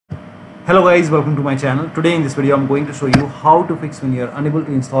Hello guys, welcome to my channel. Today in this video I'm going to show you how to fix when you're unable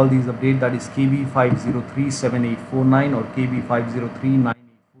to install these update, that is KB5037849 or KB5039843.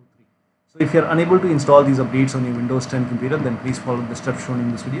 So if you're unable to install these updates on your Windows 10 computer, then please follow the steps shown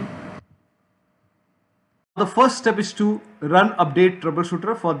in this video. The first step is to run update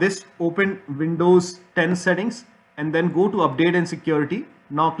troubleshooter. For this, open Windows 10 settings and then go to update and security.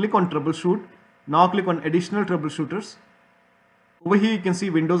 Now click on troubleshoot. Now click on additional troubleshooters. Over here you can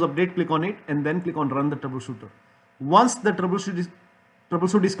see Windows Update, click on it and then click on Run the Troubleshooter. Once the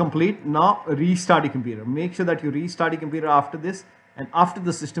troubleshoot is complete, now restart your computer. Make sure that you restart your computer after this, and after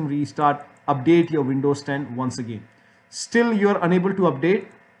the system restart, update your Windows 10 once again. Still you are unable to update,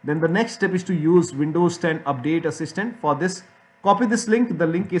 then the next step is to use Windows 10 Update Assistant. For this, copy this link. The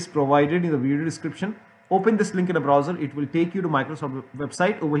link is provided in the video description. Open this link in a browser. It will take you to Microsoft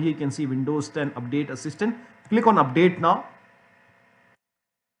website. Over here you can see Windows 10 Update Assistant. Click on Update now.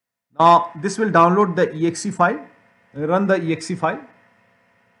 Now this will download the exe file. Run the exe file.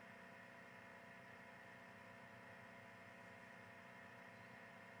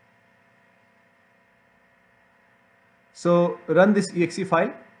 So run this exe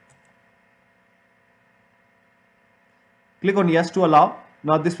file. Click on yes to allow.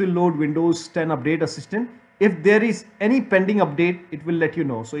 Now this will load Windows 10 Update Assistant. If there is any pending update, it will let you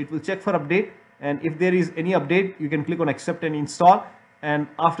know. So it will check for update, and if there is any update, you can click on accept and install. And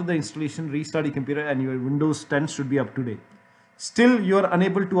after the installation, restart your computer and your Windows 10 should be up to date. Still you are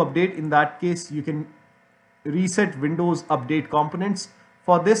unable to update. In that case, you can reset Windows Update components.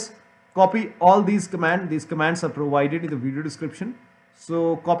 For this, copy all these commands. These commands are provided in the video description.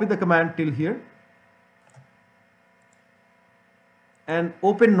 So copy the command till here and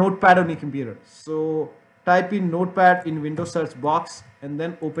open Notepad on your computer. So type in Notepad in Windows search box and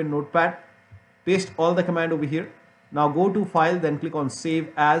then open Notepad. Paste all the command over here. Now go to file, then click on save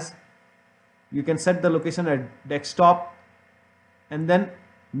as. You can set the location at desktop and then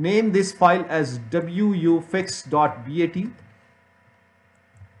name this file as Wufix.bat,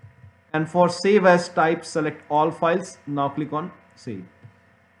 and for save as type select all files. Now click on save.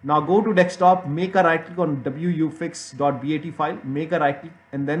 Now go to desktop, make a right click on Wufix.bat file, make a right click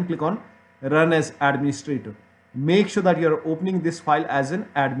and then click on run as administrator. Make sure that you are opening this file as an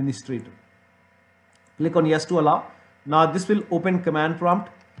administrator. Click on yes to allow. Now this will open command prompt.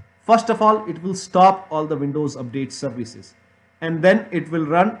 First of all, it will stop all the Windows Update services and then it will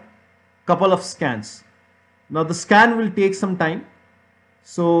run couple of scans. Now the scan will take some time,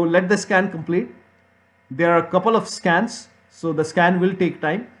 so let the scan complete. There are a couple of scans, so the scan will take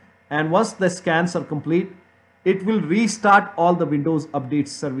time, and once the scans are complete, it will restart all the Windows Update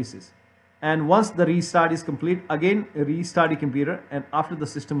services. And once the restart is complete, again restart your computer, and after the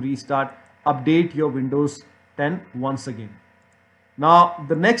system restart, update your Windows 10 once again. Now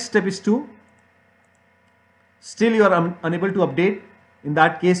the next step is to, still you are unable to update. In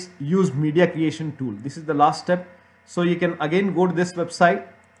that case, use media creation tool. This is the last step. So you can again go to this website.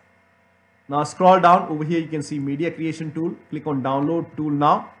 Now scroll down. Over here you can see media creation tool. Click on download tool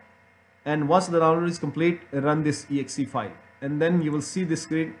now, and once the download is complete, run this exe file and then you will see this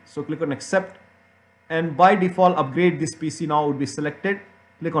screen. So click on accept, and by default upgrade this PC now would be selected.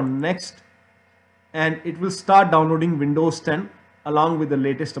 Click on next, and it will start downloading Windows 10 along with the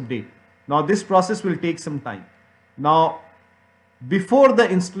latest update. Now this process will take some time. Now before the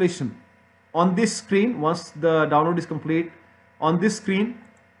installation, on this screen, once the download is complete, on this screen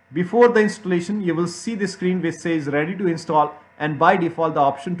before the installation, you will see the screen which says ready to install, and by default the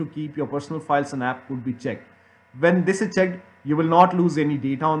option to keep your personal files and app would be checked. When this is checked, you will not lose any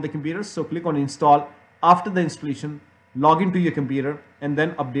data on the computer. So click on install. After the installation, log into your computer and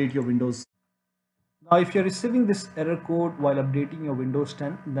then update your Windows. Now if you are receiving this error code while updating your Windows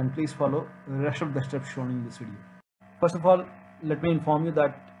 10, then please follow the rest of the steps shown in this video. First of all, let me inform you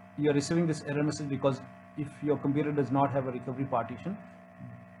that you are receiving this error message because if your computer does not have a recovery partition,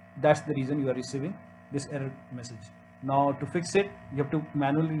 that's the reason you are receiving this error message. Now to fix it, you have to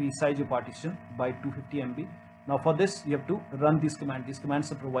manually resize your partition by 250 MB. Now for this, you have to run this command. These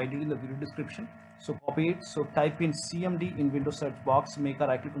commands are provided in the video description. So copy it. So type in cmd in Windows search box, make a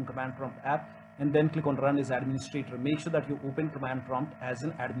right click on command prompt app, and then click on run as administrator. Make sure that you open command prompt as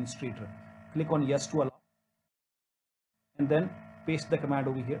an administrator. Click on yes to allow and then paste the command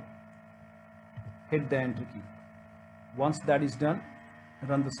over here. Hit the enter key. Once that is done,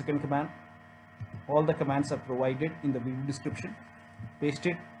 run the second command. All the commands are provided in the video description. Paste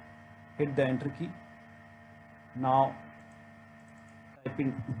it, hit the enter key. Now type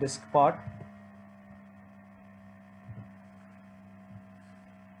in disk part.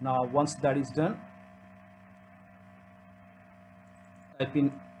 Now once that is done, type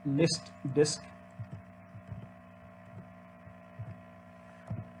in list disk,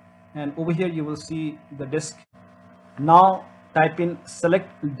 and over here you will see the disk. Now type in select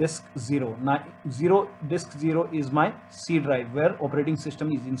disk 0. Now disk 0 is my C drive where operating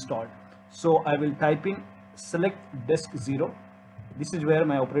system is installed. So I will type in select disk 0. This is where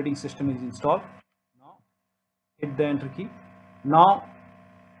my operating system is installed. Now hit the enter key. Now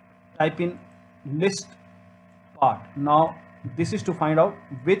type in list part. Now this is to find out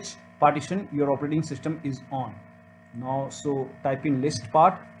which partition your operating system is on. Now so type in list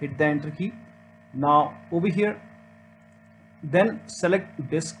part, hit the enter key. Now over here then select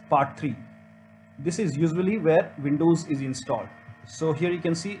disk part 3. This is usually where Windows is installed. So here you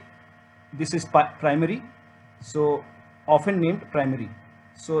can see this is primary, so often named primary.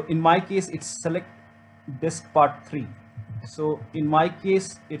 So in my case it's select disk part 3. So in my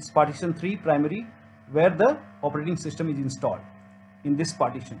case it's partition 3 primary where the operating system is installed in this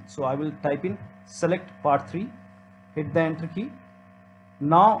partition. So I will type in select part 3, hit the enter key.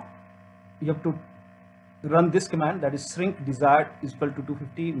 Now you have to run this command, that is shrink desired is equal to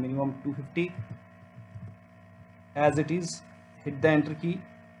 250, minimum 250 as it is, hit the enter key.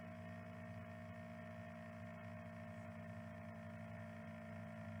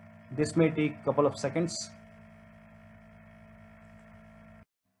 This may take a couple of seconds.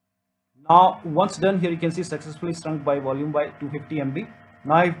 Now once done, here you can see successfully shrunk by volume by 250 MB.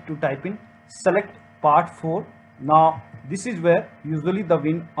 Now I have to type in select part 4. Now this is where usually the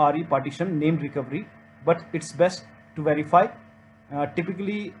WinRE partition named recovery, but it's best to verify.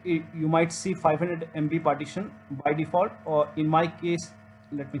 Typically you might see 500 MB partition by default, or in my case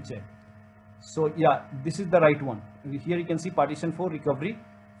let me check. So yeah, this is the right one. Here you can see partition 4 recovery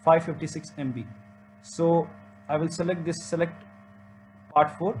 556 MB. So I will select this select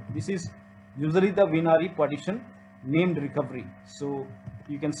part 4. This is usually the WinRE partition named recovery. So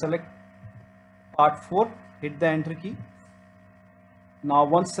you can select part 4, hit the enter key. Now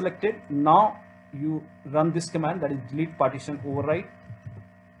once selected, now you run this command, that is delete partition override,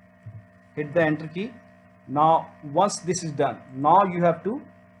 hit the enter key. Now once this is done, now you have to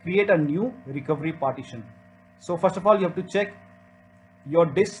create a new recovery partition. So first of all you have to check your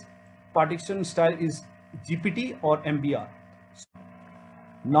disk partition style is GPT or MBR.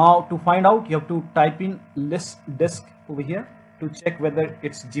 Now to find out, you have to type in list disk over here to check whether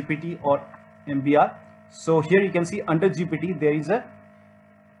it's GPT or MBR. So here you can see under GPT there is a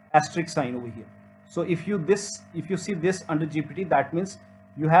asterisk sign over here. So if you see this under GPT, that means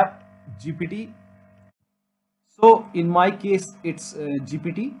you have GPT. So in my case it's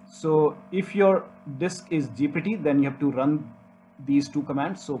GPT. So if your disk is GPT, then you have to run these two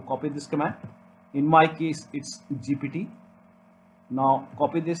commands. So copy this command. In my case it's GPT. Now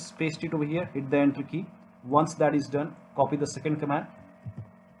copy this, paste it over here, hit the enter key. Once that is done, copy the second command,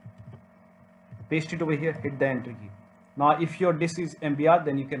 paste it over here, hit the enter key. Now if your disk is MBR,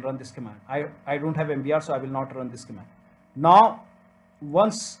 then you can run this command. I don't have MBR, so I will not run this command. Now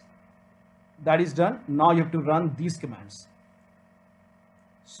once that is done, now you have to run these commands.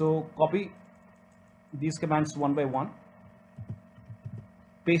 So copy these commands one by one,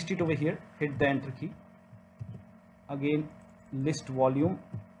 paste it over here, hit the enter key. Again list volume,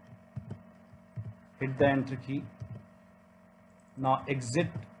 hit the enter key. Now exit,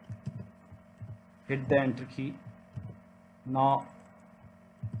 hit the enter key. Now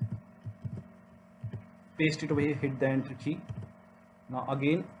paste it over here, hit the enter key. Now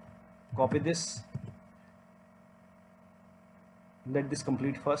again copy this, let this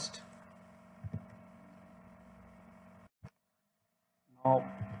complete first. Now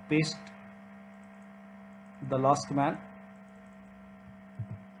paste the last command,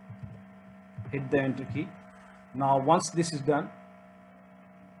 hit the enter key. Now once this is done,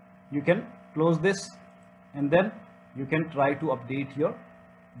 you can close this and then you can try to update your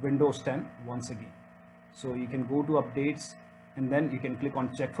Windows 10 once again. So you can go to updates and then you can click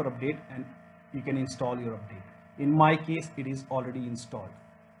on check for update and you can install your update. In my case it is already installed.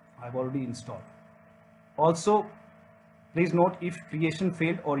 I've already installed. Also please note, if creation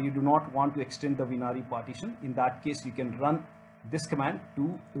failed or you do not want to extend the WinRE partition, in that case you can run this command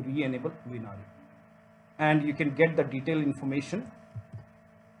to re-enable WinRE and you can get the detailed information.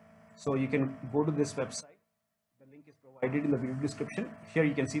 So you can go to this website. The link is provided in the video description. Here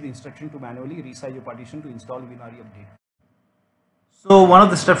you can see the instruction to manually resize your partition to install WinRE update. So one of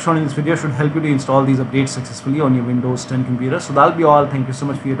the steps shown in this video should help you to install these updates successfully on your Windows 10 computer. So that'll be all. Thank you so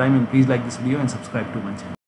much for your time, and please like this video and subscribe to my channel.